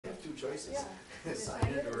choices. Sign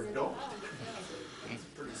it or don't. It's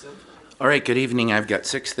pretty simple. All right, good evening. I've got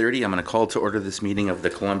 6:30. I'm going to call to order this meeting of the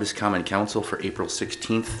Columbus Common Council for April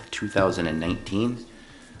 16th, 2019.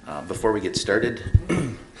 Before we get started,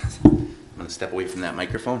 I'm going to step away from that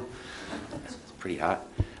microphone. It's pretty hot.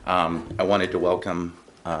 I wanted to welcome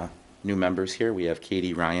new members here. We have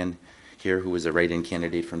Katie Ryan here, who is a write-in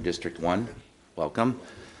candidate from District 1. Welcome.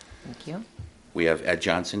 Thank you. We have Ed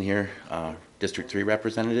Johnson here, District 3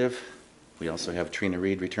 representative. We also have Trina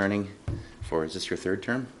Reed returning for, is this your third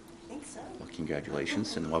term? I think so. Well,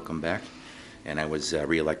 congratulations and welcome back. And I was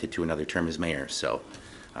reelected to another term as mayor, so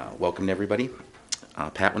welcome to everybody.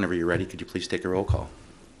 Pat, whenever you're ready, could you please take a roll call?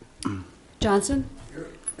 Johnson? Here.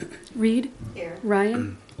 Reed? Here.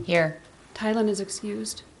 Ryan? Here. Tylen is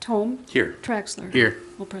excused. Tome? Here. Traxler? Here.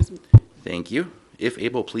 All present. Thank you. If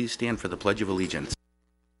able, please stand for the Pledge of Allegiance.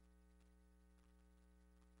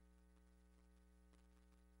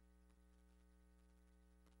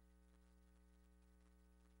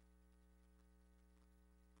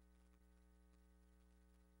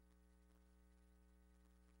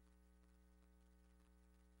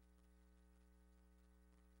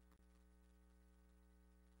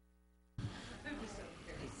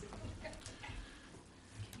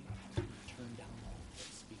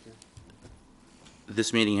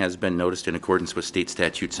 This meeting has been noticed in accordance with state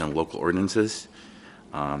statutes and local ordinances.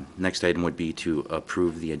 Next item would be to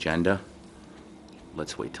approve the agenda.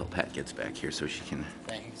 Let's wait till Pat gets back here so she can,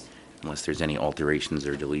 Thanks. unless there's any alterations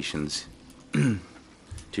or deletions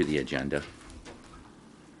to the agenda.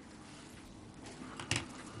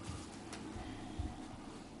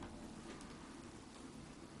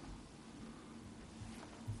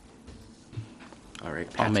 All right,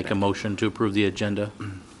 I'll Pat's make a back. motion to approve the agenda.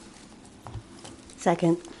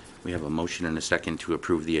 Second. We have a motion and a second to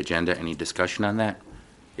approve the agenda. Any discussion on that?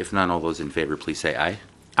 If none, all those in favor, please say aye.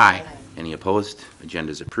 Aye. Any opposed?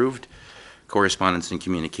 Agenda is approved. Correspondence and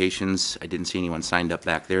communications. I didn't see anyone signed up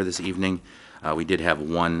back there this evening. We did have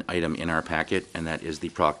one item in our packet, and that is the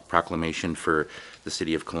proclamation for the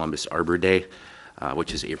City of Columbus Arbor Day,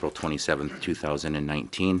 which is April 27th,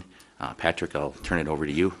 2019. Patrick, I'll turn it over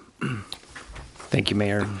to you. Thank you,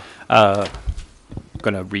 Mayor.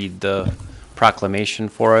 Going to read the proclamation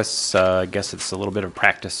for us. I guess it's a little bit of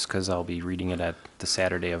practice because I'll be reading it at the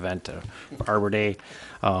Saturday event for Arbor Day.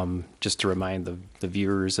 Just to remind the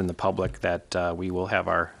viewers and the public that we will have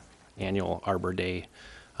our annual Arbor Day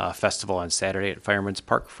festival on Saturday at Fireman's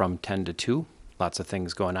Park from 10 to 2. Lots of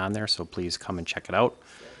things going on there, so please come and check it out.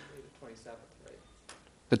 Saturday the 27th, right?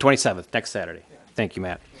 The 27th, next Saturday. Yeah. Thank you,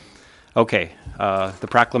 Matt. Okay, the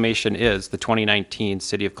proclamation is the 2019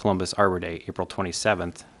 City of Columbus Arbor Day, April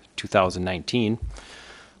 27th, 2019.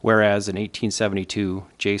 Whereas in 1872,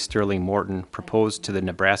 J. Sterling Morton proposed to the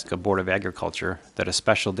Nebraska Board of Agriculture that a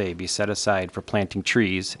special day be set aside for planting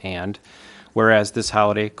trees, and whereas this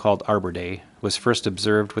holiday, called Arbor Day, was first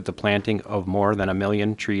observed with the planting of more than 1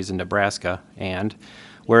 million trees in Nebraska, and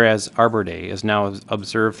whereas Arbor Day is now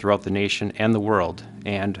observed throughout the nation and the world,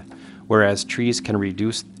 and whereas trees can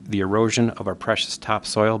reduce the erosion of our precious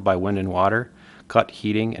topsoil by wind and water, cut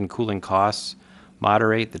heating and cooling costs,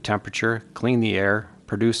 moderate the temperature, clean the air,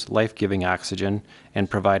 produce life-giving oxygen,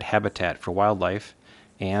 and provide habitat for wildlife,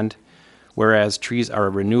 and whereas trees are a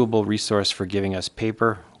renewable resource for giving us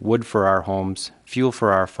paper, wood for our homes, fuel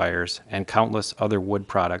for our fires, and countless other wood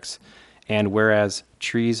products, and whereas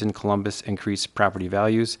trees in Columbus increase property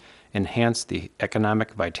values, enhance the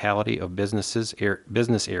economic vitality of business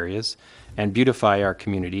areas, and beautify our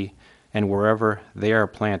community, and wherever they are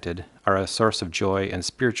planted are a source of joy and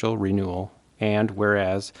spiritual renewal, and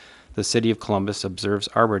whereas the City of Columbus observes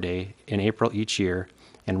Arbor Day in April each year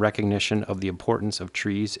in recognition of the importance of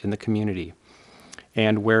trees in the community,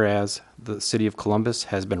 and whereas the City of Columbus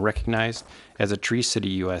has been recognized as a Tree City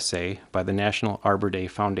USA by the National Arbor Day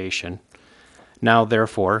Foundation. Now,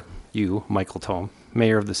 therefore, you, Michael Tome,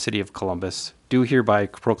 Mayor of the City of Columbus, do hereby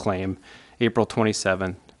proclaim April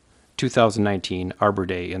 27, 2019 Arbor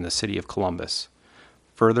Day in the City of Columbus.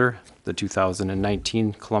 Further, the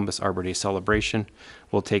 2019 Columbus Arbor Day celebration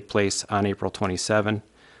will take place on April 27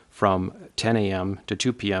 from 10 a.m. to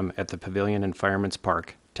 2 p.m. at the Pavilion in Fireman's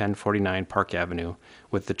Park, 1049 Park Avenue,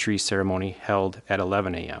 with the tree ceremony held at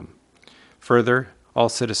 11 a.m. Further, all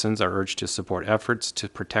citizens are urged to support efforts to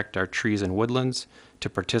protect our trees and woodlands, to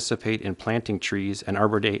participate in planting trees and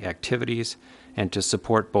Arbor Day activities, and to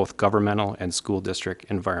support both governmental and school district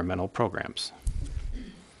environmental programs.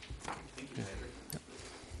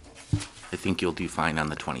 I think you'll do fine on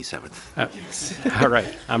the 27th. All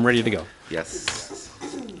right, I'm ready to go. Yes.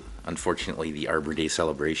 Unfortunately, the Arbor Day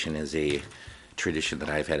celebration is a tradition that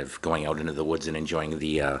I've had of going out into the woods and enjoying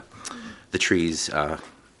the the trees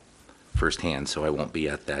firsthand, so I won't be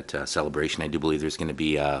at that celebration. I do believe there's going to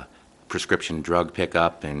be prescription drug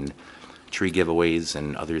pickup and tree giveaways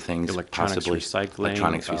and other things. Electronics possibly. recycling.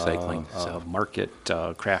 Electronics recycling. So Market,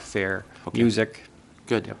 craft fair, Okay. music.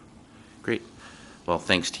 good. Yep. Great. Well,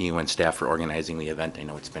 thanks to you and staff for organizing the event. I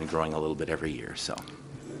know it's been growing a little bit every year, so.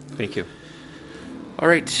 Thank you. All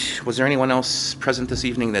right. Was there anyone else present this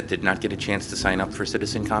evening that did not get a chance to sign up for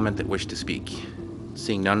citizen comment that wished to speak?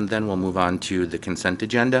 Seeing none, then we'll move on to the consent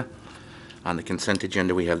agenda. On the consent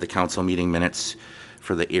agenda, we have the council meeting minutes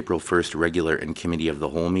for the April 1st regular and committee of the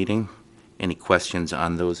whole meeting. Any questions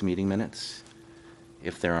on those meeting minutes?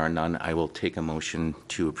 If there are none, I will take a motion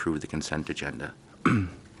to approve the consent agenda.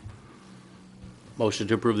 Motion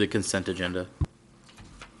to approve the consent agenda.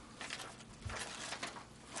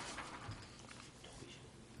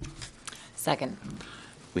 Second.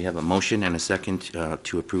 We have a motion and a second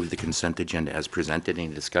to approve the consent agenda as presented.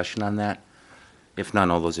 Any discussion on that? If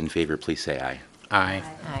none, all those in favor, please say aye. Aye.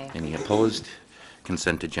 Aye. Any opposed?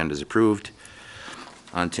 Consent agenda is approved.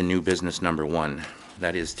 On to new business number 1.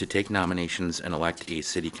 That is to take nominations and elect a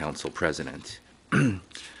city council president.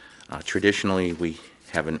 Traditionally, we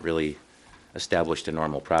haven't really established a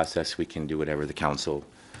normal process. We can do whatever the council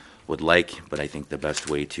would like, but I think the best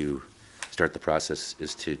way to start the process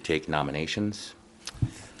is to take nominations.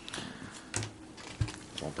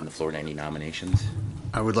 Open the floor to any nominations.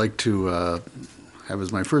 I would like to have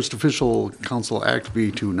as my first official council act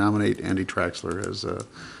be to nominate Andy Traxler as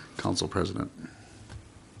council president.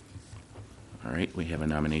 All right, we have a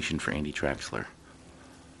nomination for Andy Traxler.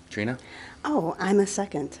 Trina? Oh, I'm a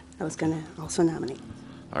second. I was going to also nominate.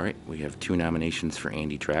 All right, we have 2 nominations for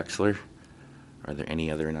Andy Traxler. Are there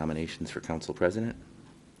any other nominations for council president?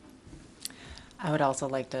 I would also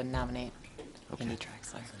like to nominate Okay. Andy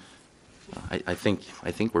Traxler. I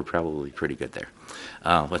think we're probably pretty good there.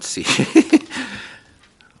 Let's see.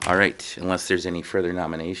 All right, unless there's any further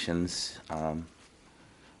nominations, all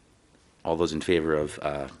those in favor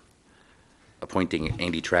of appointing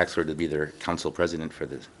Andy Traxler to be their council president for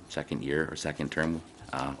the second year or second term,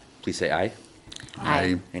 please say aye.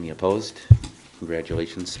 Aye. Any opposed?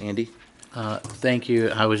 Congratulations, Andy. Thank you.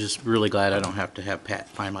 I was just really glad I don't have to have Pat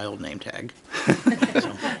find my old name tag.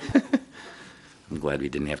 So, I'm glad we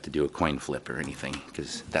didn't have to do a coin flip or anything,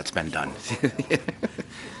 because that's been done.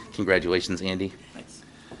 Congratulations, Andy. thanks.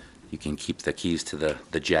 You can keep the keys to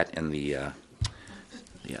the jet and the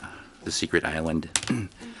secret island.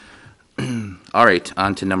 All right,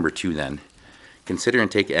 on to number 2 then. Consider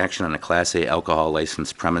and take action on a Class A alcohol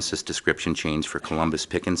license premises description change for Columbus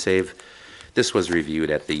Pick and Save. This was reviewed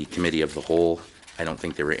at the committee of the whole. I don't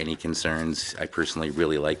think there were any concerns. I personally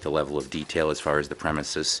really like the level of detail as far as the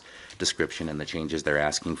premises description and the changes they're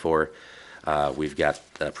asking for. We've got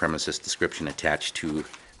the premises description attached to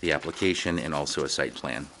the application and also a site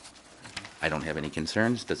plan. I don't have any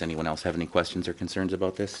concerns. Does anyone else have any questions or concerns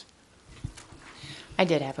about this? I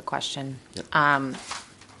did have a question. Yep.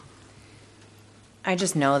 I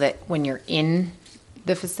just know that when you're in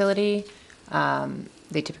the facility,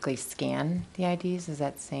 they typically scan the IDs. Is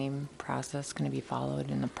that same process going to be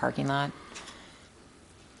followed in the parking lot?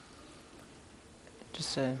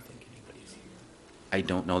 Just a, I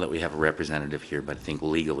don't know that we have a representative here, but I think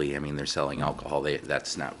legally, I mean, they're selling alcohol.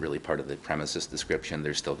 That's not really part of the premises description.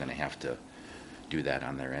 They're still going to have to do that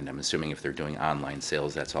on their end. I'm assuming if they're doing online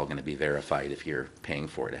sales, that's all going to be verified if you're paying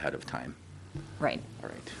for it ahead of time. right. All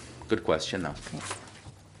right. Good question, though.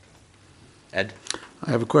 Ed? I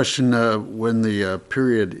have a question when the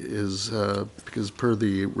period is, because per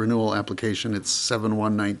the renewal application, it's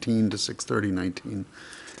 7/1/19 to 6/30/19.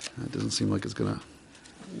 It doesn't seem like it's going to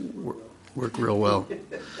work real well.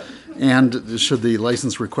 And should the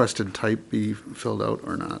license requested type be filled out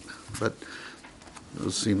or not? But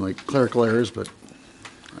those seem like clerical errors, but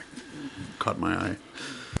caught my eye.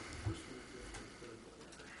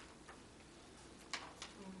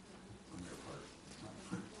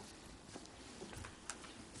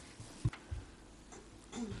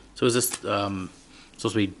 So is this supposed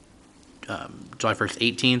to be July 1st,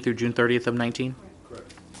 18 through June 30th of 19?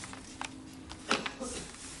 Correct.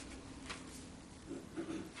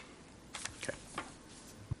 Okay.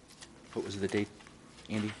 What was the date,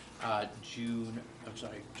 Andy?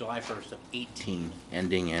 July 1st of 18,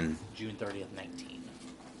 Ending in, June 30th, 19.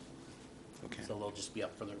 okay, So they'll just be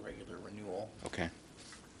up for their regular renewal. okay.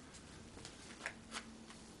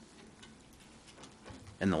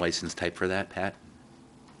 And the license type for that, Pat?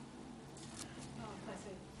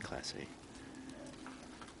 Class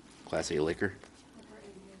A. Class A liquor?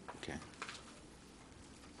 Okay.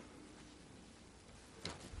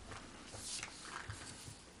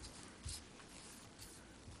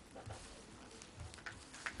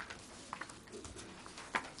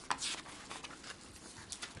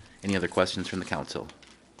 Any other questions from the council?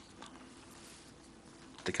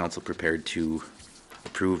 The council prepared to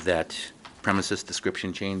approve that premises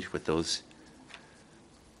description change with those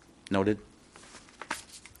noted?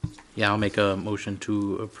 Yeah, I'll make a motion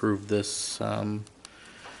to approve this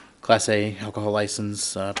Class A alcohol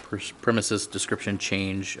license premises description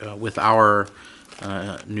change with our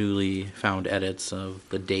newly found edits of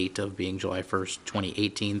the date of being July 1st,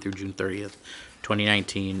 2018 through June 30th,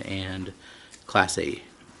 2019, and Class A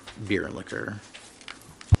beer and liquor.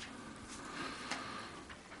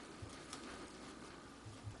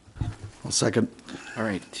 I'll second. All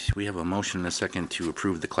right, we have a motion and a second to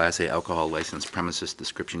approve the Class A alcohol license premises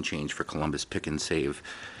description change for Columbus Pick and Save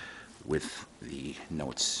with the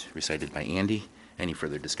notes recited by Andy. Any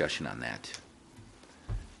further discussion on that?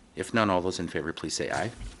 If none, all those in favor, please say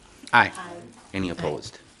aye. Aye. Any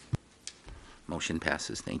opposed? Motion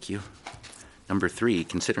passes, thank you. Number 3,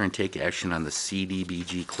 consider and take action on the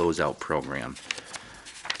CDBG closeout program.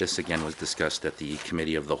 This again was discussed at the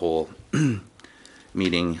Committee of the Whole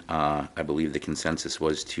meeting. I believe the consensus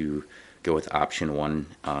was to go with option 1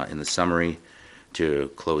 in the summary to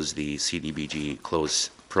close the CDBG close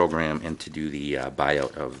program and to do the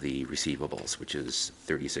buyout of the receivables, which is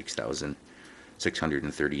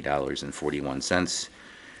 $36,630.41. It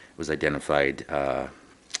was identified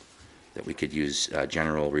that we could use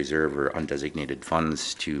general reserve or undesignated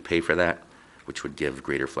funds to pay for that, which would give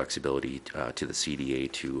greater flexibility to the CDA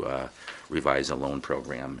to revise a loan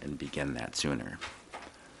program and begin that sooner.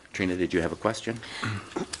 Trina, did you have a question?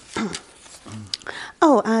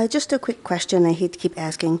 Just a quick question. I hate to keep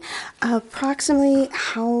asking. Approximately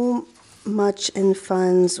how much in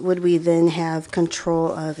funds would we then have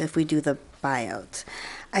control of if we do the buyout?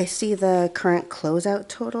 I see the current closeout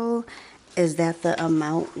total. Is that the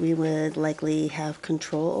amount we would likely have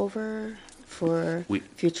control over for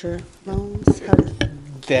future loans?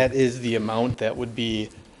 That is the amount that would be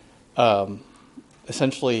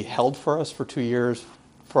essentially held for us for 2 years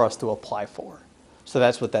for us to apply for. So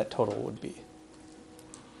that's what that total would be.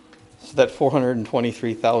 So that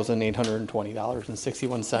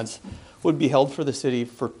 $423,820.61 would be held for the city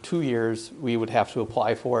for 2 years. We would have to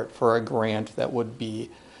apply for it for a grant that would be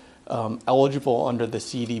eligible under the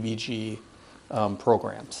CDBG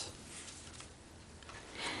programs.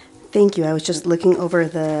 Thank you. I was just looking over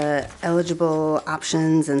the eligible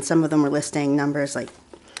options, and some of them were listing numbers like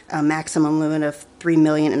a maximum limit of $3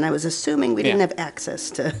 million, and I was assuming we didn't Yeah. have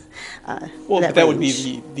access to Well, that but that would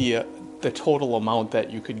range. be the total amount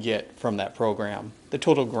that you could get from that program. The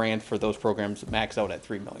total grant for those programs max out at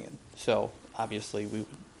 $3 million. So obviously we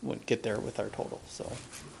wouldn't get there with our total. So,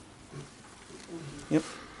 yep.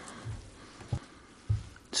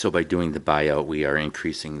 So by doing the buyout, we are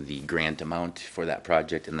increasing the grant amount for that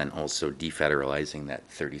project and then also defederalizing that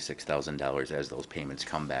 $36,000 as those payments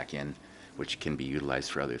come back in, which can be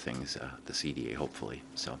utilized for other things, the CDA hopefully.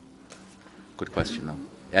 So, good question though.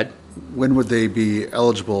 Ed? When would they be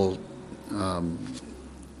eligible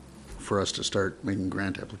for us to start making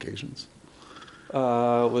grant applications?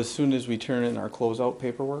 As soon as we turn in our closeout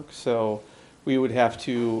paperwork. So we would have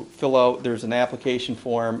to fill out, there's an application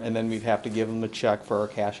form, and then we'd have to give them a check for our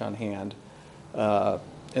cash on hand. And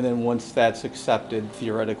then once that's accepted,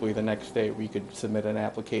 theoretically, the next day, we could submit an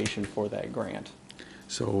application for that grant.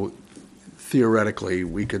 So theoretically,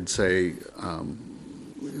 we could say,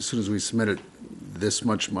 as soon as we submit it, this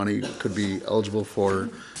much money could be eligible for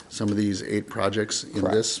some of these 8 projects in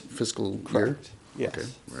Correct. this fiscal year? Correct. Yes. Okay,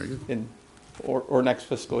 very good. Or next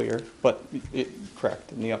fiscal year, but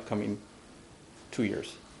correct, in the upcoming 2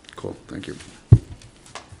 years. Cool, thank you.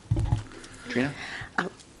 Trina?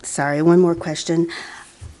 Sorry, one more question.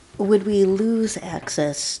 Would we lose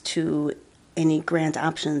access to any grant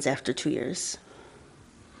options after 2 years?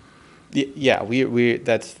 Yeah, we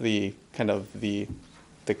that's the kind of the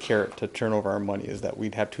carrot to turn over our money is that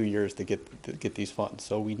we'd have 2 years to get these funds.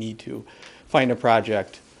 So we need to find a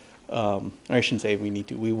project. I shouldn't say we need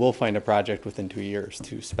to. We will find a project within 2 years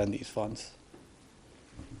to spend these funds.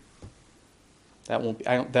 That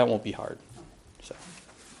won't be hard. So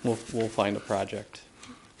we'll find a project.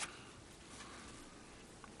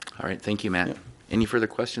 All right, thank you, Matt. Yep. Any further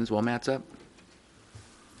questions while Matt's up?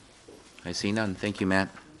 I see none. Thank you, Matt.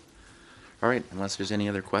 All right, unless there's any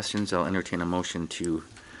other questions, I'll entertain a motion to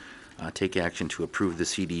take action to approve the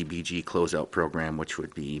CDBG closeout program, which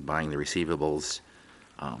would be buying the receivables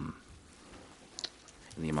in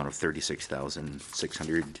the amount of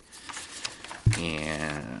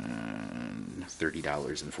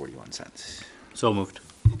 $36,630.41. So moved.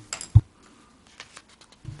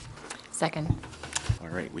 Second. All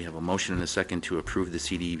right, we have a motion and a second to approve the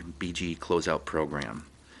CDBG closeout program.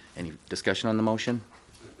 Any discussion on the motion?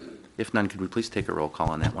 If none, could we please take a roll call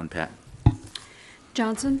on that one, Pat?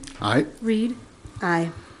 Johnson, Aye. Reed, Aye.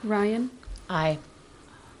 Ryan, Aye.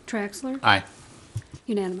 Traxler, Aye.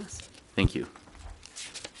 unanimous. Thank you.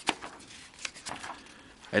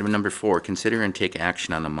 Item number 4, consider and take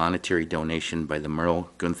action on a monetary donation by the Merle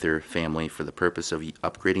Gunther family for the purpose of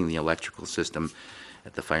upgrading the electrical system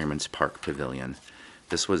at the Fireman's Park Pavilion.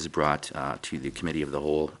 This was brought to the Committee of the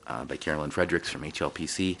Whole by Carolyn Fredericks from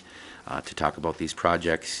HLPC to talk about these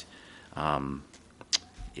projects.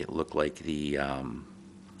 It looked like the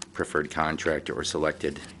preferred contractor or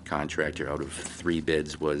selected contractor out of 3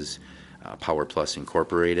 bids was Power Plus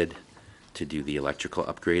Incorporated to do the electrical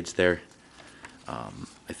upgrades there.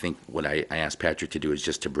 I think what I asked Patrick to do is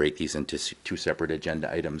just to break these into 2 separate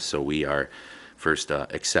agenda items. So we are first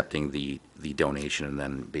accepting the donation and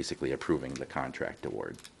then basically approving the contract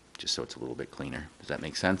award, just so it's a little bit cleaner. Does that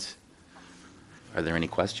make sense? Are there any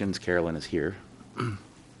questions? Carolyn is here.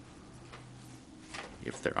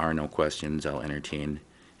 If there are no questions, I'll entertain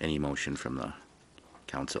any motion from the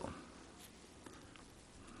council.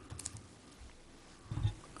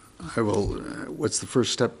 I will, what's the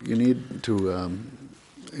first step you need to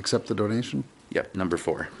accept the donation? Yep, number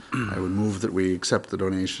 4. I would move that we accept the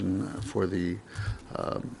donation for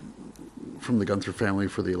from the Gunther family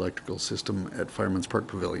for the electrical system at Fireman's Park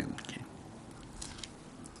Pavilion.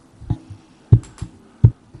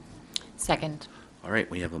 Second. All right,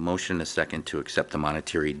 we have a motion and a second to accept the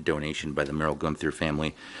monetary donation by the Merrill Gunther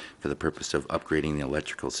family for the purpose of upgrading the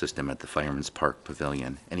electrical system at the Fireman's Park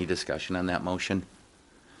Pavilion. Any discussion on that motion?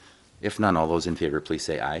 If none, all those in favor, please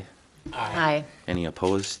say aye. Aye. Any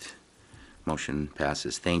opposed? Motion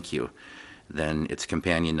passes. Thank you. Then it's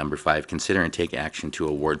companion number 5. Consider and take action to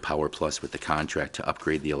award Power Plus with the contract to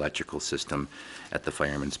upgrade the electrical system at the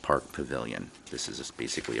Fireman's Park Pavilion. This is just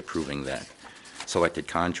basically approving that selected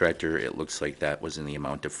contractor. It looks like that was in the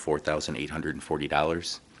amount of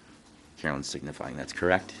 $4,840. Carolyn's signifying that's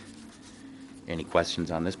correct. Any questions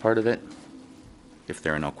on this part of it? If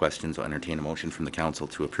there are no questions, I'll entertain a motion from the council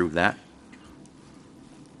to approve that.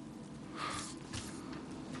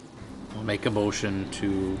 I'll make a motion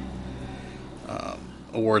to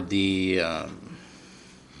award the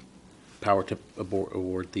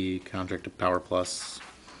award the contract to Power Plus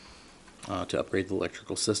to upgrade the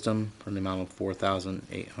electrical system for the amount of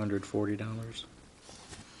 $4,840.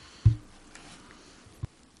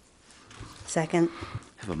 Second.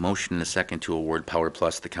 I have a motion and a second to award Power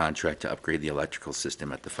Plus the contract to upgrade the electrical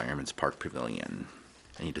system at the Fireman's Park Pavilion.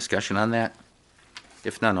 Any discussion on that?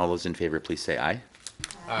 If none, all those in favor, please say aye.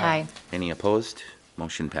 Aye. Any opposed?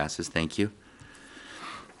 Motion passes. Thank you.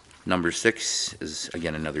 Number 6 is,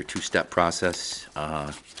 again, another 2-step process.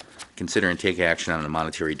 Consider and take action on a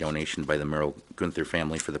monetary donation by the Merrill Gunther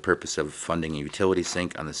family for the purpose of funding a utility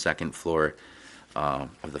sink on the 2nd floor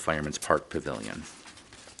of the Fireman's Park Pavilion.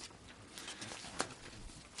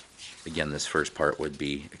 Again, this first part would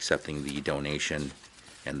be accepting the donation,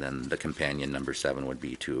 and then the companion number 7 would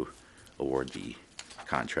be to award the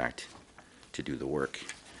contract to do the work.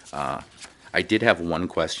 I did have one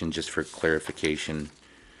question just for clarification,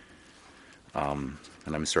 and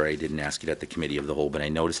I'm sorry I didn't ask it at the Committee of the Whole, but I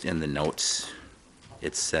noticed in the notes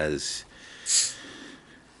it says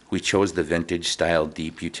we chose the vintage style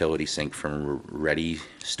deep utility sink from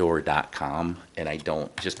ReadyStore.com, and I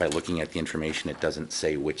don't, just by looking at the information, it doesn't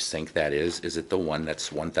say which sink that is. Is it the one that's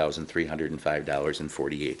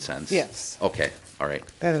 $1,305.48? Yes. Okay, all right,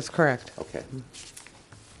 That is correct. okay.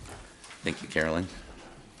 Thank you, Carolyn.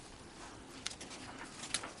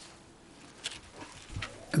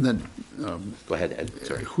 And then, Go ahead, Ed,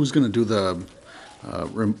 sorry. who's going to do the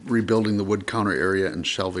rebuilding the wood counter area and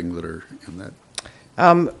shelving that are in that?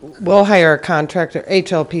 We'll hire a contractor.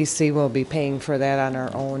 HLPC will be paying for that on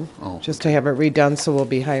our own, Oh, just to have it redone, so we'll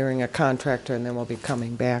be hiring a contractor, and then we'll be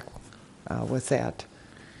coming back with that.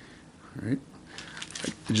 All right.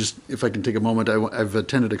 Just, if I can take a moment, I've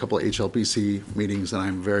attended a couple of HLPC meetings, and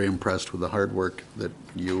I'm very impressed with the hard work that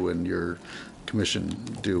you and your commission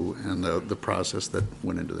do and the process that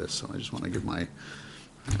went into this. So I just want to give my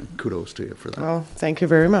kudos to you for that. Well, thank you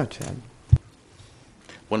very much, Ed.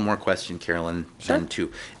 One more question, Carolyn, Sure. then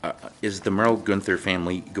too. Is the Merrill Gunther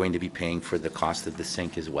family going to be paying for the cost of the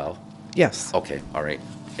sink as well? Yes. Okay, all right.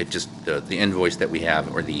 It just, the invoice that we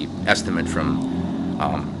have, or the estimate from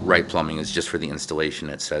Wright Plumbing is just for the installation.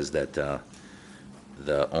 It says that the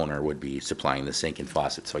owner would be supplying the sink and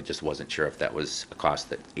faucet, so I just wasn't sure if that was a cost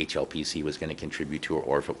that HLPC was going to contribute to,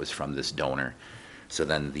 or if it was from this donor. So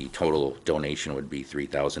then the total donation would be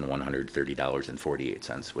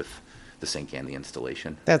 $3,130.48 with the sink and the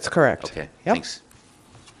installation. That's correct. Okay, Yep. thanks.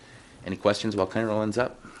 Any questions while Carolyn's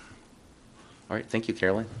up? All right, thank you,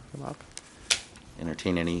 Carolyn. You're welcome.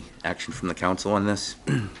 Entertain any action from the council on this?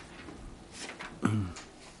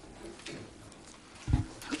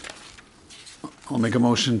 I'll make a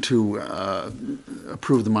motion to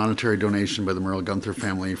approve the monetary donation by the Merle Gunther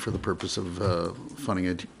family for the purpose of funding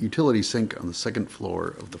a utility sink on the second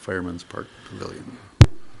floor of the Fireman's Park Pavilion.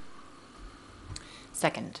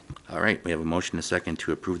 Second. All right, we have a motion and a second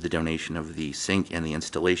to approve the donation of the sink and the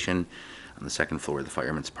installation on the second floor of the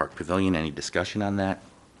Fireman's Park Pavilion. Any discussion on that?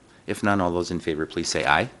 If none, all those in favor, please say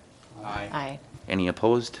aye. Aye. Any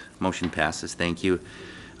opposed? Motion passes. Thank you.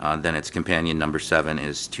 Then its companion number 7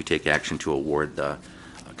 is to take action to award the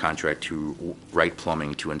contract to Wright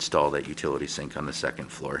Plumbing to install that utility sink on the second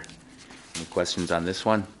floor. Any questions on this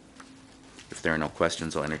one? If there are no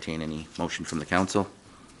questions, I'll entertain any motion from the council.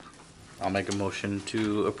 I'll make a motion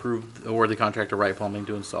to award the contract to Wright Plumbing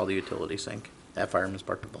to install the utility sink at Fireman's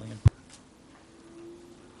Park Pavilion.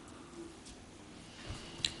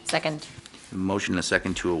 Second. A motion and a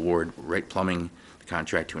second to award Wright Plumbing the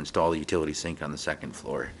contract to install the utility sink on the second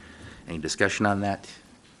floor. Any discussion on that?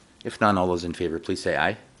 If none, all those in favor, please say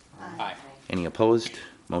aye. Aye. Any opposed?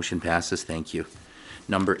 Motion passes. Thank you.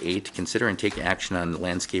 Number 8, consider and take action on the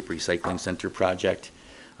Landscape Recycling Center project.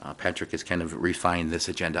 Patrick has kind of refined this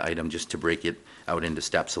agenda item just to break it out into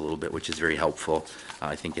steps a little bit, which is very helpful.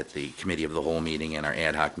 I think at the committee of the whole meeting and our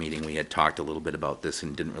ad hoc meeting, we had talked a little bit about this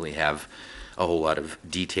and didn't really have a whole lot of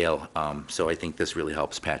detail. So I think this really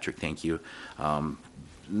helps, Patrick. Thank you.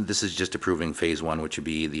 This is just approving phase 1, which would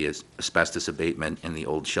be the asbestos abatement in the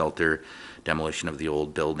old shelter, demolition of the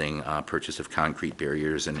old building, purchase of concrete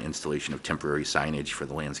barriers, and installation of temporary signage for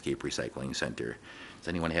the Landscape Recycling Center. Does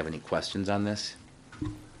anyone have any questions on this?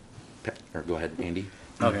 Or go ahead, Andy.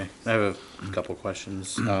 Okay, I have a couple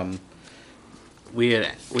questions. We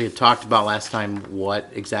had talked about last time what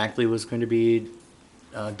exactly was going to be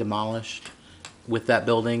demolished with that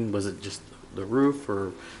building. Was it just the roof, or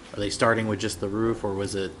are they starting with just the roof, or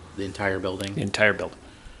was it the entire building? The entire building.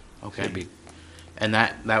 Okay. It'd be- And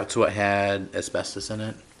that's what had asbestos in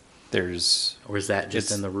it? There's Or is that just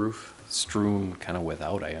It's- in the roof? strewn kind of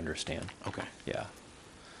without, I understand. Okay, Yeah.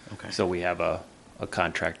 okay. So we have a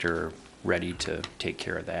contractor ready to take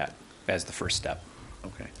care of that as the first step.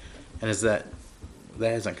 Okay. And is that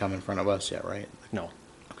hasn't come in front of us yet, right? No.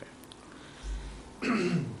 Okay.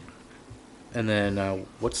 And then,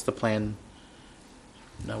 what's the plan?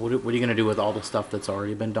 Now, what are you gonna do with all the stuff that's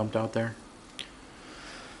already been dumped out there?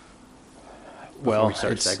 Well, we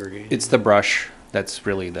start segregating? it's the brush. That's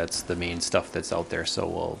the main stuff that's out there.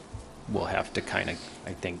 So we'll have to kind of,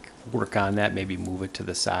 I think, work on that. Maybe move it to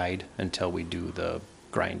the side until we do the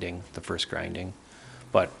grinding, the first grinding.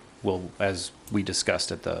 But as we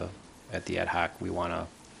discussed at the ad hoc, we want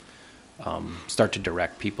to start to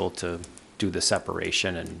direct people to do the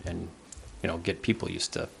separation and get people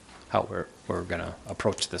used to how we're gonna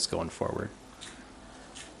approach this going forward.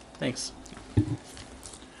 Thanks.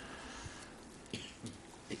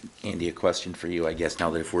 Andy, a question for you, I guess.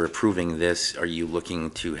 Now that if we're approving this, are you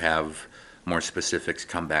looking to have more specifics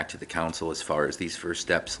come back to the council as far as these first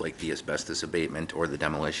steps, like the asbestos abatement or the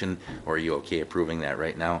demolition? Or are you okay approving that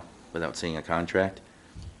right now without seeing a contract?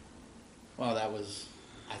 Well, I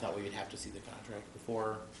thought we would have to see the contract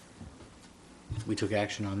before we took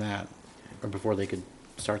action on that, or before they could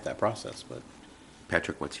start that process, but.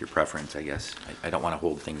 Patrick, what's your preference, I guess? I don't want to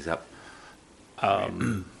hold things up.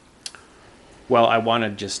 Well, I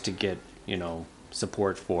wanted just to get,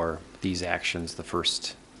 support for these actions, the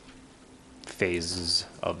first phases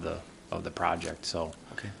of the project. So,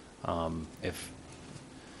 Okay. if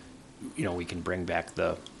we can bring back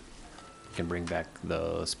the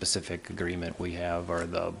specific agreement we have, or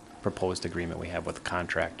the proposed agreement we have with the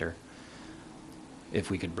contractor, if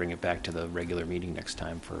we could bring it back to the regular meeting next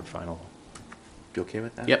time for final. You okay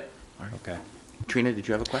with that? Yep. Okay. Trina, did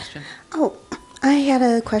you have a question? Oh, I had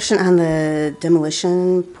a question on the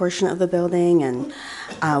demolition portion of the building, and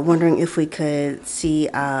wondering if we could see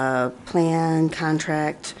a plan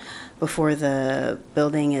contract before the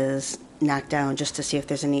building is knocked down, just to see if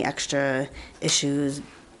there's any extra issues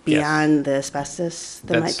beyond the asbestos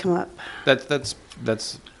that might come up.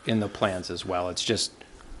 That's in the plans as well. It's just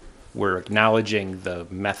we're acknowledging the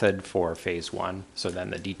method for phase 1, so then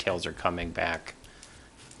the details are coming back.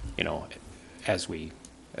 As we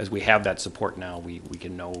have that support now, we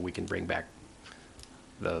can bring back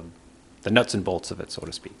the nuts and bolts of it, so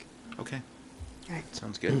to speak. Okay. All right.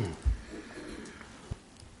 Sounds good.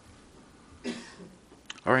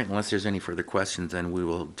 All right, unless there's any further questions, then we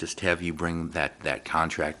will just have you bring that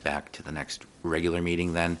contract back to the next regular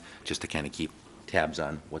meeting then, just to kind of keep tabs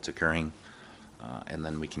on what's occurring. and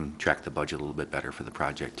then we can track the budget a little bit better for the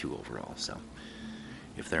project too overall. So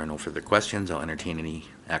if there are no further questions, I'll entertain any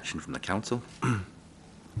action from the council.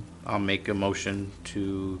 I'll make a motion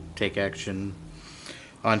to take action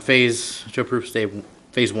on to approve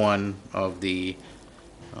phase one of the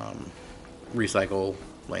Recycle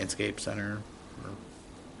Landscape Center, or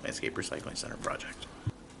Landscape Recycling Center project.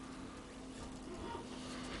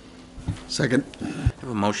 Second. I have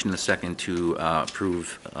a motion and a second to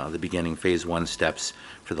approve the beginning phase one steps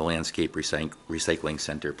for the Landscape Recycling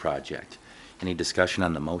Center project. Any discussion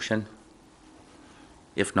on the motion?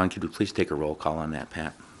 If none, could we please take a roll call on that,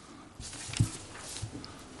 Pat?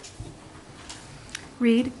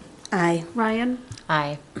 Reed, Aye. Ryan,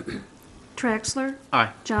 Aye. Traxler,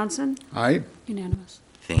 Aye. Johnson, Aye. unanimous.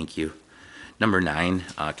 Thank you. Number 9,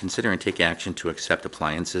 consider and take action to accept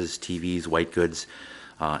appliances, TVs, white goods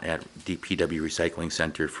at DPW Recycling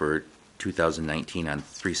Center for 2019 on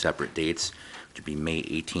 3 separate dates, which would be May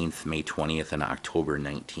 18th, May 20th, and October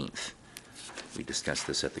 19th. We discussed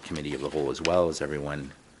this at the committee of the whole as well. Is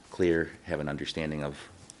everyone clear, have an understanding of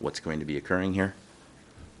what's going to be occurring here?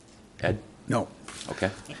 Ed? No. Okay.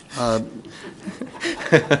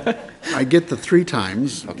 I get the 3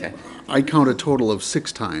 times. Okay. I count a total of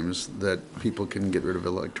 6 times that people can get rid of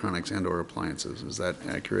electronics and/or appliances. Is that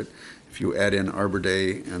accurate? If you add in Arbor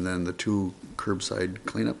Day and then the 2 curbside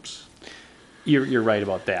cleanups? You're right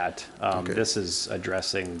about that. Okay. This is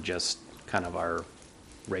addressing just kind of our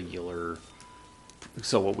regular,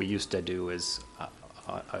 so what we used to do is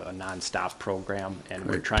a nonstop program, and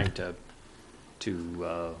we're Right. trying to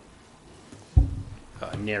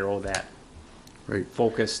narrow that Right,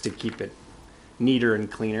 focus to keep it neater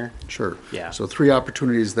and cleaner. sure. Yeah. So 3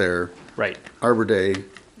 opportunities there, Right, Arbor Day,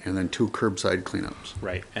 and then 2 curbside cleanups.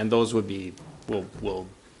 right. And those would be, we'll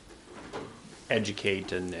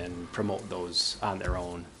educate and promote those on their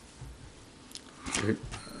own. Okay.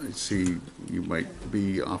 I see you might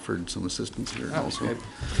be offered some assistance here also.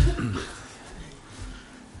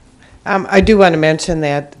 I do want to mention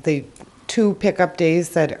that the 2 pickup days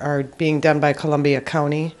that are being done by Columbia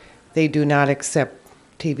County, they do not accept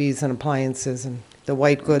TVs and appliances and the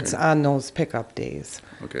white goods Okay. on those pickup days.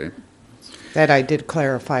 Okay, That I did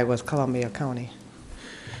clarify with Columbia County.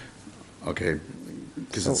 okay.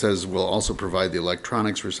 Because So- it says we'll also provide the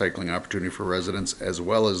electronics recycling opportunity for residents as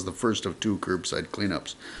well as the first of 2 curbside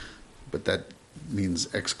cleanups. But that means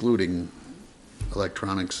excluding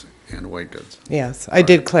electronics and white goods. Yes, I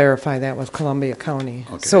did clarify that with Columbia County.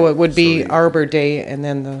 Okay. So it would be So the- Arbor Day and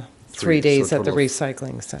then the 3 so days at the total of-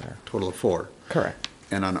 recycling center. Total of 4. Correct.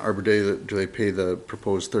 And on Arbor Day, do they pay the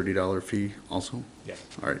proposed $30 fee also? Yes.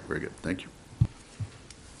 All right, very good, thank you.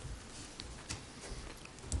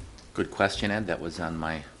 Good question, Ed. That was on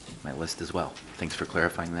my list as well. Thanks for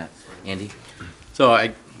clarifying that. Andy? So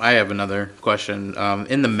I have another question.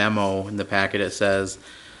 In the memo, in the packet, it says,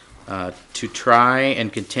 to try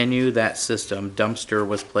and continue that system, dumpster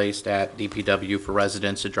was placed at DPW for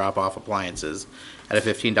residents to drop off appliances at a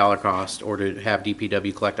 $15 cost, or to have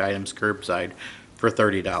DPW collect items curbside for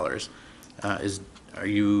 $30. Are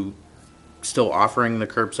you still offering the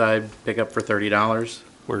curbside pickup for $30?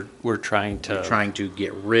 We're trying to. Trying to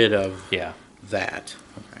get rid of Yeah. that?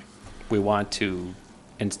 Okay. We want to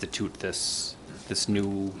institute this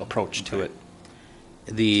new approach to it.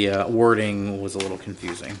 The wording was a little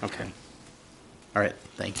confusing. Okay. All right,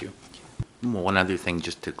 thank you. One other thing,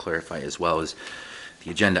 just to clarify as well, is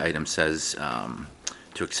the agenda item says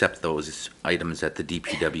to accept those items at the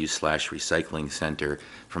DPW/recycling center.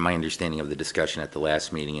 From my understanding of the discussion at the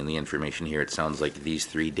last meeting and the information here, it sounds like these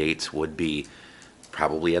 3 dates would be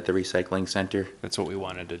probably at the recycling center. That's what we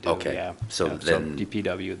wanted to do, Okay, yeah. so Yeah, then-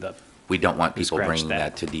 DPW, We don't want We people scratched bringing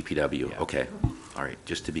that. that to DPW. Yeah. Okay, all right,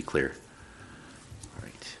 just to be clear. All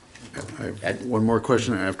right. I have Ed? one more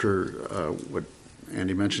question after what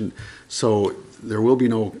Andy mentioned. So there will be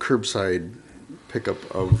no curbside pickup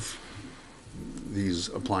of these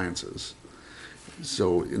appliances.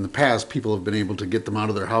 So in the past, people have been able to get them out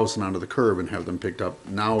of their house and onto the curb and have them picked up.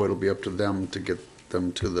 Now it'll be up to them to get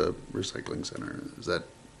them to the recycling center. Is that,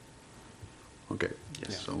 okay?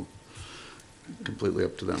 Yes. So completely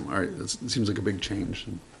up to them. All right, it seems like a big change.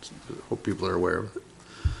 Hope people are aware of it.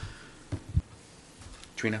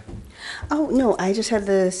 Trina? Oh, no, I just had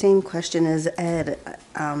the same question as Ed,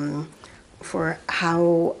 for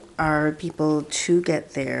how are people to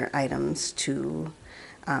get their items to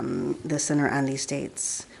the center on these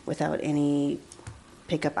dates without any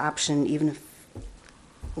pickup option, even if,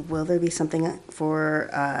 will there be something for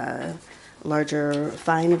a larger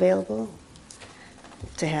fine available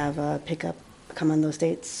to have a pickup come on those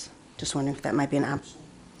dates? Just wondering if that might be an option.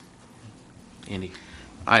 Andy?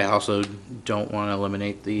 I also don't want to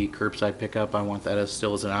eliminate the curbside pickup. I want that as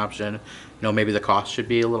still as an option. Maybe the cost should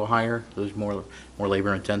be a little higher. There's more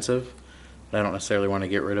labor intensive. But I don't necessarily want to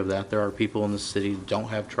get rid of that. There are people in the city who don't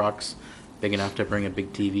have trucks big enough to bring a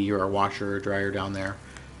big TV or a washer or dryer down there.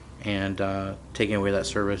 And taking away that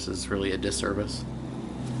service is really a disservice.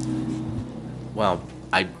 Well,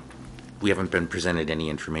 we haven't been presented any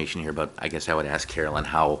information here, but I guess I would ask Carolyn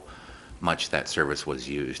how much that service was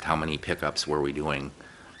used. How many pickups were we doing,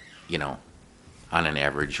 on an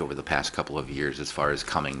average over the past couple of years as far as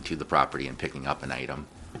coming to the property and picking up an item?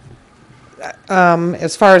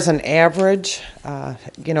 As far as an average,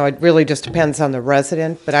 it really just depends on the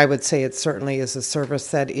resident, but I would say it certainly is a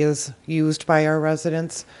service that is used by our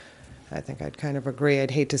residents. I think I'd kind of agree.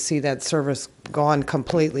 I'd hate to see that service gone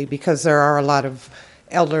completely because there are a lot of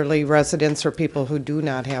elderly residents or people who do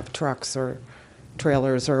not have trucks or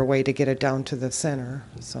trailers or a way to get it down to the center.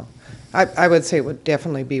 So I would say it would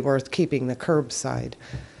definitely be worth keeping the curbside.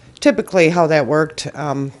 Typically how that worked,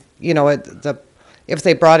 if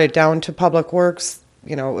they brought it down to Public Works,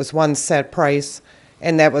 it was one set price,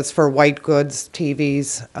 and that was for white goods,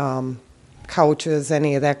 TVs, couches,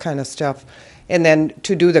 any of that kind of stuff. And then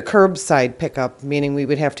to do the curbside pickup, meaning we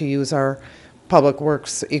would have to use our Public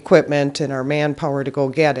Works equipment and our manpower to go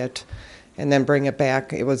get it and then bring it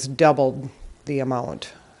back, it was doubled the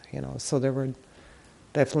amount, so there would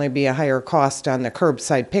definitely be a higher cost on the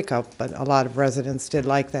curbside pickup, but a lot of residents did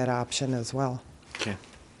like that option as well. Okay,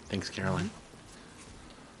 thanks, Carolyn.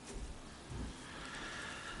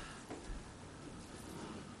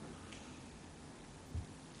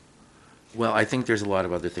 Well, I think there's a lot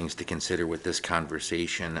of other things to consider with this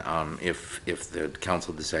conversation. If the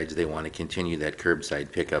council decides they want to continue that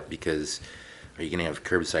curbside pickup, because are you going to have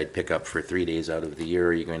curbside pickup for 3 days out of the year? Or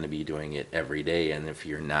are you going to be doing it every day? And if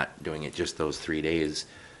you're not doing it just those 3 days,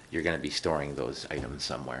 you're going to be storing those items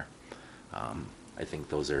somewhere. I think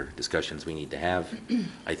those are discussions we need to have.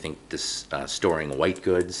 I think this storing white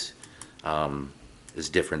goods is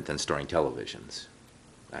different than storing televisions.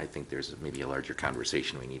 I think there's maybe a larger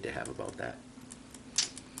conversation we need to have about that.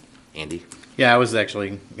 Andy? Yeah, I was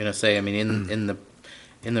actually going to say, in the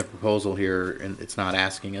proposal here, and it's not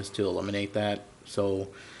asking us to eliminate that, so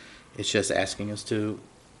it's just asking us to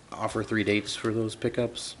offer 3 dates for those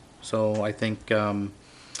pickups. So I think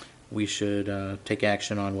we should take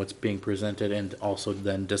action on what's being presented and also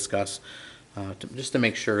then discuss just to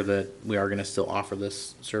make sure that we are going to still offer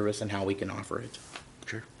this service and how we can offer it.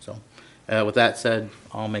 Sure. So with that said,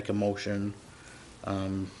 I'll make a motion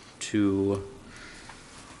to,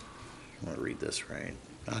 I want to read this right,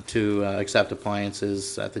 to accept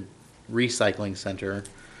appliances at the recycling center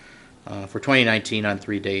for 2019 on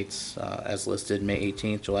 3 dates as listed: May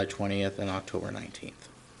 18th, July 20th, and October 19th.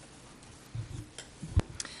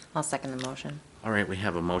 I'll second the motion. All right, we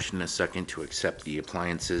have a motion and a second to accept the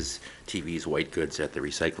appliances, TVs, white goods at the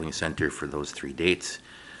recycling center for those 3 dates.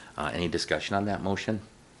 Any discussion on that motion?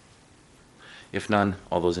 If none,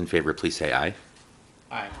 all those in favor, please say aye.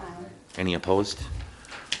 Aye. Any opposed?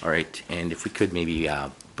 All right, and if we could maybe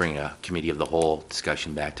bring a committee of the whole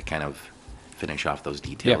discussion back to kind of finish off those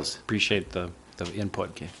details. Yeah, appreciate the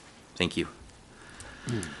input. Okay, thank you.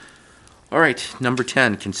 All right, number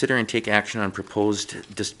 10, consider and take action on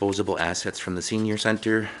proposed disposable assets from the senior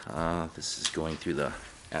center. This is going through the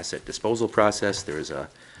asset disposal process. There is a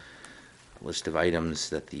list of items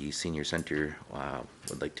that the senior center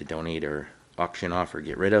would like to donate or auction off or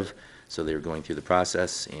get rid of. So they're going through the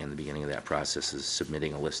process, and the beginning of that process is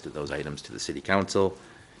submitting a list of those items to the city council.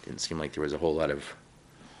 Didn't seem like there was a whole lot of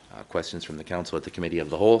questions from the council at the committee of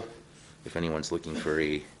the whole. If anyone's looking for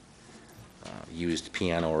a used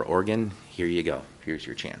piano or organ, here you go. Here's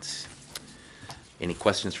your chance. Any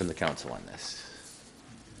questions from the council on this?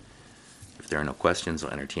 If there are no questions,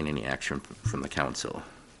 I'll entertain any action from the council.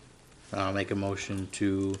 I'll make a motion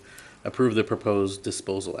to approve the proposed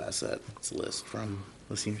disposal assets list from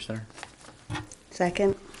the senior center.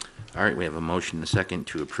 Second. All right, we have a motion and a second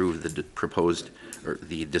to approve the proposed, or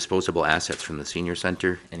the disposable assets from the senior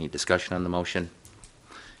center. Any discussion on the motion?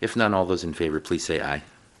 If none, all those in favor, please say aye.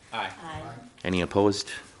 Aye. Any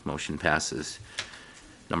opposed? Motion passes.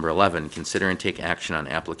 Number 11, consider and take action on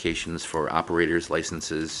applications for operators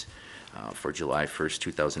licenses for July 1st,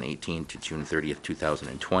 2018 to June 30th,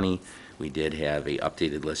 2020. We did have a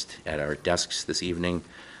updated list at our desks this evening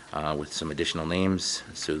with some additional names.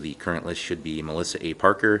 So the current list should be Melissa A.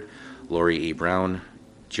 Parker, Lori A. Brown,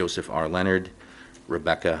 Joseph R. Leonard,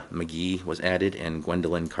 Rebecca McGee was added, and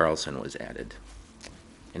Gwendolyn Carlson was added.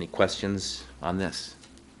 Any questions on this?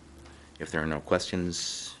 If there are no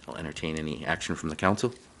questions, I'll entertain any action from the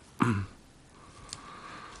council.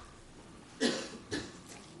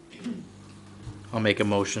 I'll make a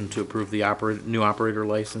motion to approve the new operator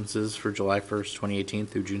licenses for July 1st, 2018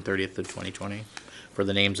 through June 30th of 2020 for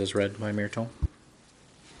the names as read by Mayor Tone.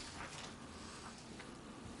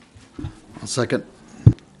 I'll second.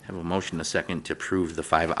 Have a motion, a second, to approve the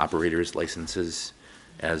 5 operators licenses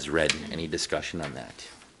as read. Any discussion on that?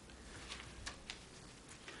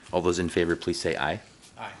 All those in favor, please say aye.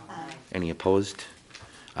 Aye. Any opposed?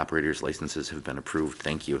 Operators licenses have been approved.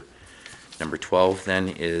 Thank you. Number 12 then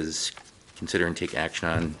is consider and take action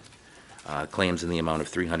on claims in the amount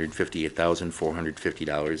of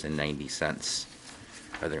 $358,450.90.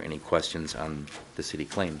 Are there any questions on the city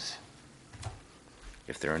claims?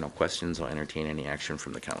 If there are no questions, I'll entertain any action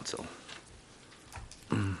from the council.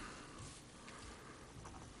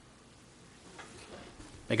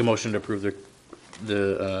 Make a motion to approve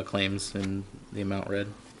the claims in the amount read.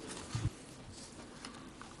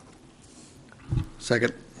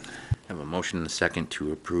 Second. Have a motion and a second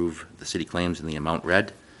to approve the city claims in the amount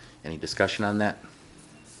read. Any discussion on that?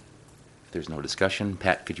 If there's no discussion,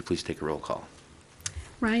 Pat, could you please take a roll call?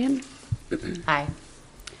 Ryan, Aye.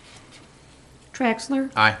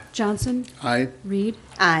 Traxler, Aye. Johnson, Aye. Reed,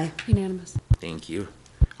 Aye. unanimous. Thank you.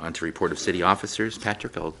 On to report of city officers.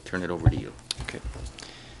 Patrick, I'll turn it over to you. Okay.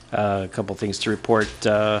 A couple things to report.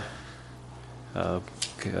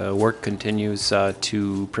 Work continues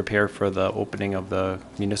to prepare for the opening of the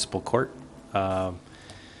municipal court. The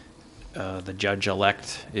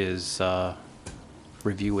judge-elect is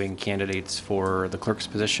reviewing candidates for the clerk's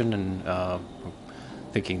position and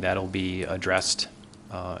thinking that'll be addressed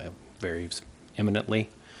very imminently.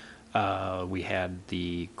 We had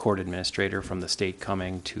the court administrator from the state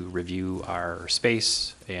coming to review our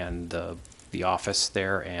space and the office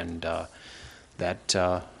there, and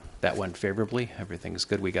that went favorably. Everything's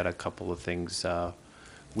good. We got a couple of things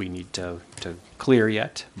we need to clear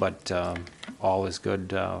yet, but all is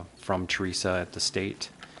good from Teresa at the state.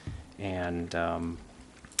 And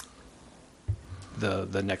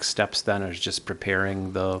the next steps then is just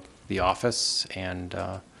preparing the office and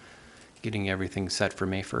getting everything set for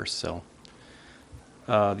May 1st. So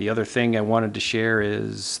the other thing I wanted to share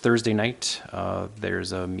is Thursday night,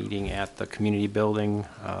 there's a meeting at the community building.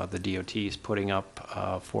 The DOT is putting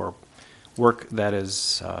up for work that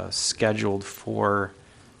is scheduled for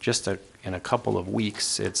just in a couple of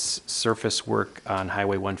weeks. It's surface work on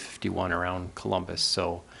Highway 151 around Columbus.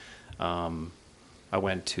 So I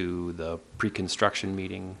went to the pre-construction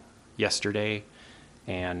meeting yesterday,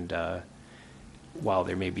 and while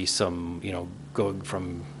there may be some, going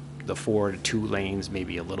from the 4 to 2 lanes,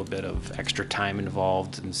 maybe a little bit of extra time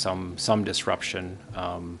involved and some disruption,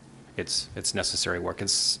 it's necessary work.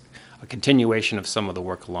 It's a continuation of some of the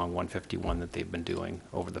work along 151 that they've been doing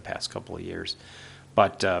over the past couple of years.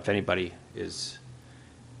 But if anybody is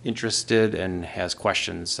interested and has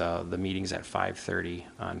questions, the meeting's at 5:30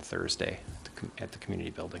 on Thursday at the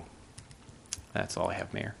community building. That's all I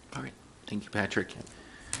have, Mayor. All right. Thank you, Patrick.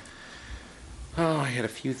 Oh, I had a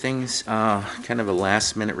few things. Kind of a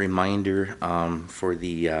last-minute reminder for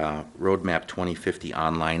the Roadmap 2050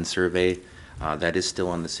 online survey. That is still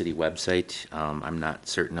on the city website. I'm not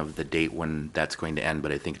certain of the date when that's going to end,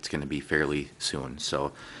 but I think it's going to be fairly soon.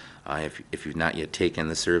 So if you've not yet taken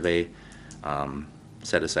the survey,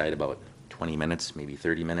 set aside about 20 minutes, maybe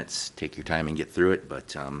 30 minutes. Take your time and get through it,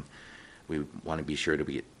 but we want to be sure to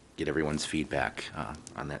get everyone's feedback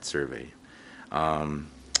on that survey.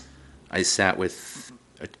 I sat with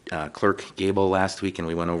Clerk Gable last week, and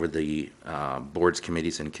we went over the boards,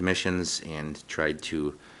 committees, and commissions and tried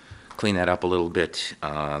to clean that up a little bit.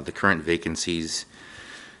 The current vacancies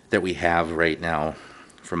that we have right now,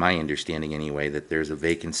 from my understanding anyway, that there's a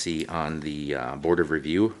vacancy on the Board of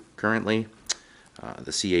Review currently,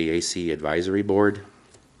 the CAAC Advisory Board,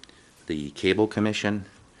 the Cable Commission,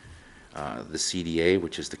 the CDA,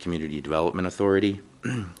 which is the Community Development Authority,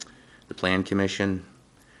 the Plan Commission,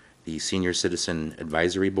 the Senior Citizen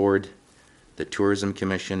Advisory Board, the Tourism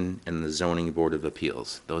Commission, and the Zoning Board of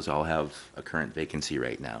Appeals. Those all have a current vacancy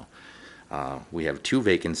right now. We have 2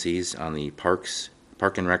 vacancies on the Park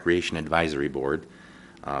and Recreation Advisory Board,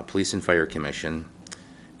 Police and Fire Commission,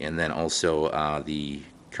 and then also the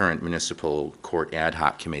current Municipal Court Ad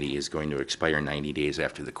Hoc Committee is going to expire 90 days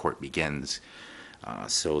after the court begins.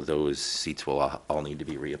 So those seats will all need to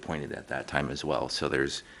be reappointed at that time as well. So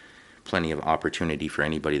there's plenty of opportunity for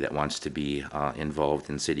anybody that wants to be involved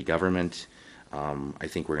in city government. I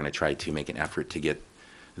think we're going to try to make an effort to get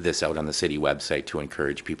this out on the city website to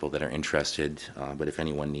encourage people that are interested. But if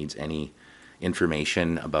anyone needs any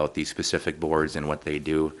information about these specific boards and what they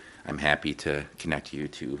do, I'm happy to connect you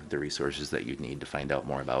to the resources that you'd need to find out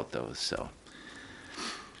more about those. So,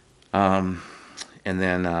 and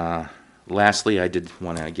then Lastly, I did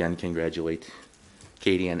want to again congratulate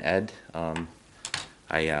Katie and Ed.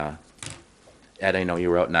 Ed, I know you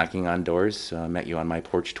were out knocking on doors. Met you on my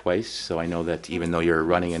porch twice, so I know that even though you're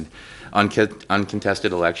running an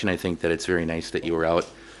uncontested election, I think that it's very nice that you were out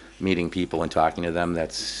meeting people and talking to them.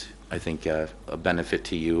 That's, I think, a benefit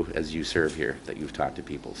to you as you serve here, that you've talked to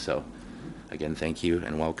people. So, again, thank you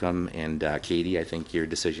and welcome. And Katie, I think your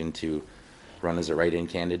decision to run as a write-in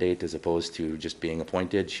candidate as opposed to just being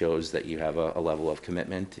appointed shows that you have a level of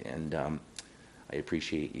commitment, and I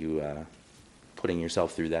appreciate you putting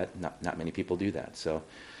yourself through that. Not many people do that. So,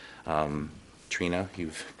 Trina,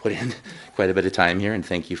 you've put in quite a bit of time here, and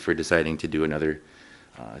thank you for deciding to do another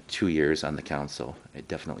 2 years on the council. I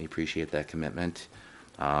definitely appreciate that commitment.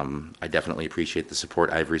 I definitely appreciate the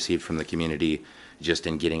support I've received from the community just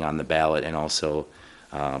in getting on the ballot, and also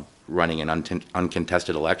running an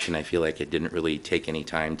uncontested election. I feel like it didn't really take any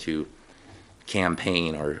time to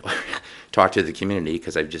campaign or talk to the community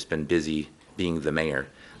because I've just been busy being the mayor.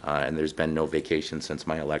 And there's been no vacation since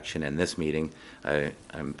my election and this meeting.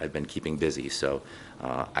 I've been keeping busy, so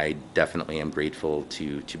I definitely am grateful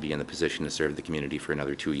to be in the position to serve the community for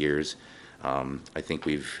another 2 years. I think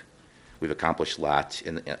we've accomplished a lot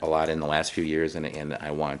in the last few years, and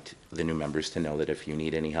I want the new members to know that if you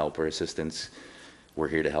need any help or assistance, we're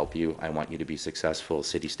here to help you. I want you to be successful.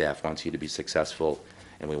 City staff wants you to be successful,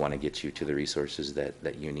 and we want to get you to the resources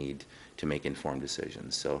that you need to make informed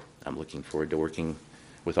decisions. So I'm looking forward to working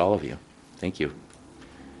with all of you. Thank you.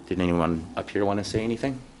 Did anyone up here want to say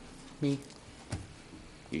anything? Me?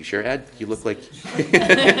 You sure, Ed? You look like...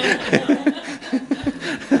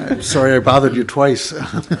 I'm sorry I bothered you twice.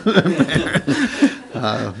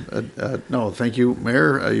 No, thank you,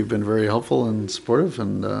 Mayor. You've been very helpful and supportive,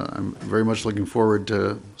 and I'm very much looking forward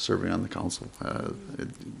to serving on the council.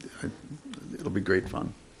 It'll be great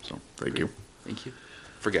fun. So, thank you. Thank you.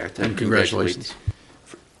 Forgot to And congratulations.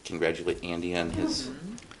 congratulate Andy on his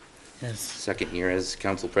Yes. second year as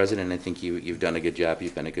council president. I think you've done a good job.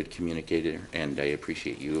 You've been a good communicator, and I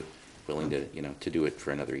appreciate you willing to do it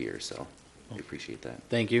for another year. So I appreciate that.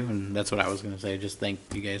 Thank you, and that's what I was going to say. Just thank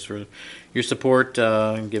you guys for your support,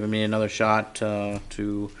 and giving me another shot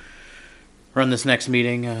to run this next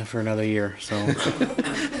meeting for another year. So,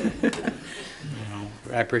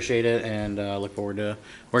 I appreciate it, and look forward to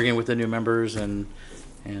working with the new members and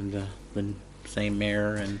the same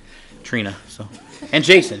mayor and Trina. So, and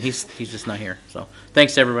Jason, he's just not here. So,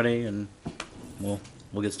 thanks to everybody, and we'll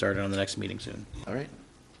get started on the next meeting soon. All right.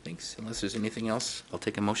 Thanks. Unless there's anything else, I'll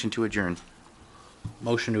take a motion to adjourn.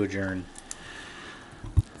 Motion to adjourn.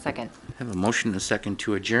 Second. I have a motion and a second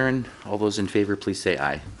to adjourn. All those in favor, please say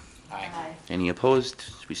aye. Aye. Any opposed?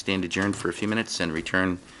 We stand adjourned for a few minutes and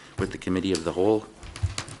return with the committee of the whole.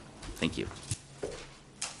 Thank you.